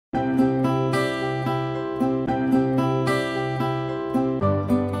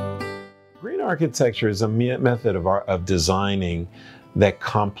architecture is a method of designing that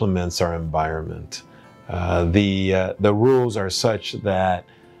complements our environment. The rules are such that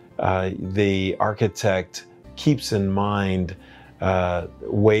the architect keeps in mind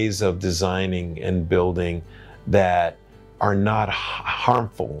ways of designing and building that are not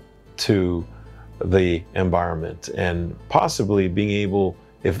harmful to the environment, and possibly being able,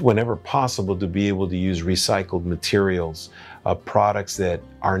 if whenever possible, to be able to use recycled materials, products that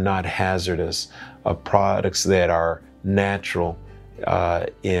are not hazardous, products that are natural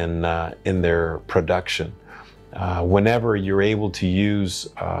in their production. Whenever you're able to use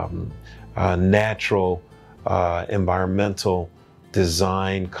natural environmental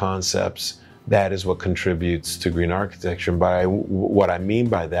design concepts, that is what contributes to green architecture. And what I mean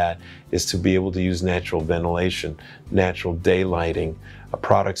by that is to be able to use natural ventilation, natural daylighting,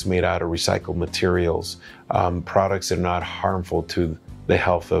 products made out of recycled materials, products that are not harmful to the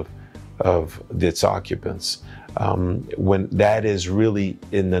health of its occupants. When that is really,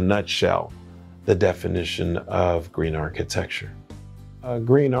 in a nutshell, the definition of green architecture.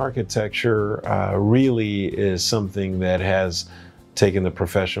 Green architecture really is something that has taken the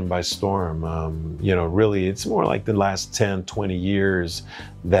profession by storm. Really, it's more like the last 10, 20 years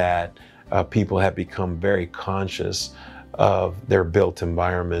that people have become very conscious of their built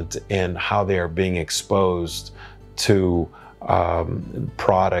environment and how they are being exposed to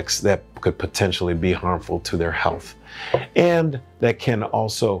products that could potentially be harmful to their health, and that can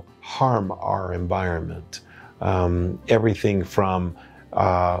also harm our environment. Everything from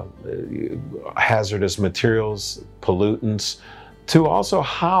hazardous materials, pollutants, to also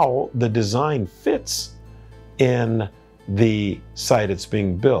how the design fits in the site it's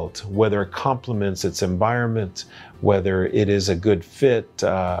being built, whether it complements its environment, whether it is a good fit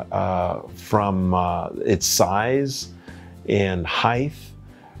from its size and height,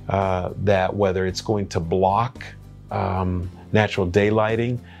 that whether it's going to block natural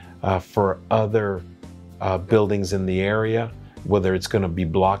daylighting for other buildings in the area, whether it's going to be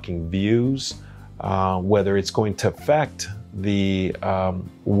blocking views, whether it's going to affect the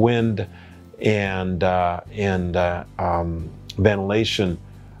wind and ventilation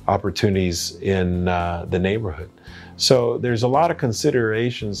opportunities in the neighborhood. So there's a lot of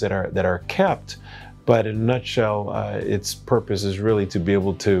considerations that are kept, but in a nutshell, its purpose is really to be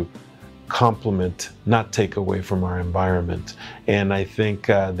able to complement, not take away from our environment. And I think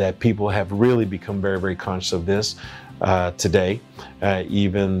that people have really become very, very conscious of this today.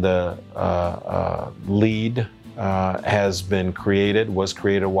 Even the LEED was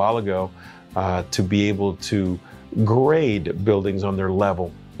created a while ago to be able to grade buildings on their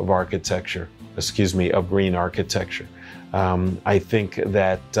level of architecture, of green architecture. I think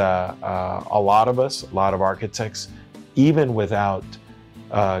that a lot of architects, even without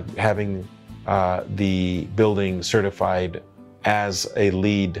having the building certified as a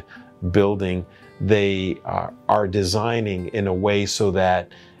LEED building, they are designing in a way so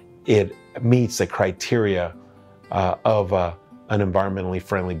that it meets the criteria of an environmentally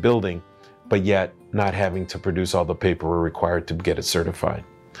friendly building, but yet not having to produce all the paperwork required to get it certified.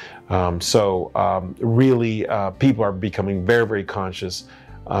 Really, people are becoming very, very conscious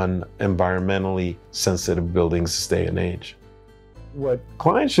on environmentally sensitive buildings this day and age. What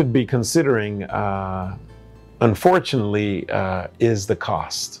clients should be considering, unfortunately, is the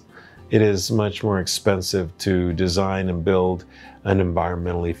cost. It is much more expensive to design and build an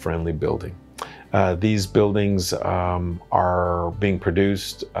environmentally friendly building. These buildings are being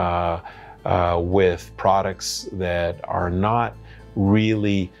produced with products that are not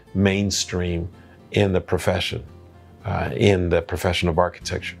really mainstream in the profession of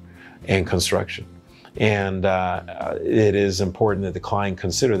architecture and construction. And it is important that the client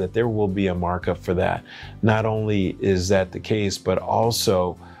consider that there will be a markup for that. Not only is that the case, but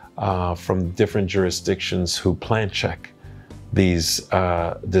also from different jurisdictions who plan check these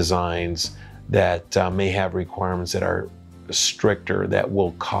designs that may have requirements that are stricter, that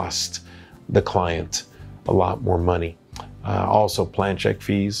will cost the client a lot more money. Also, plan check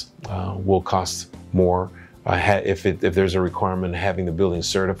fees will cost more. If there's a requirement of having the building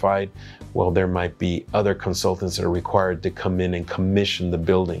certified, well, there might be other consultants that are required to come in and commission the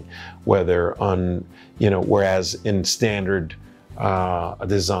building, whereas in standard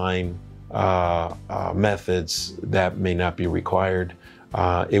design methods that may not be required.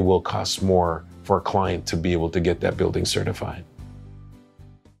 It will cost more for a client to be able to get that building certified.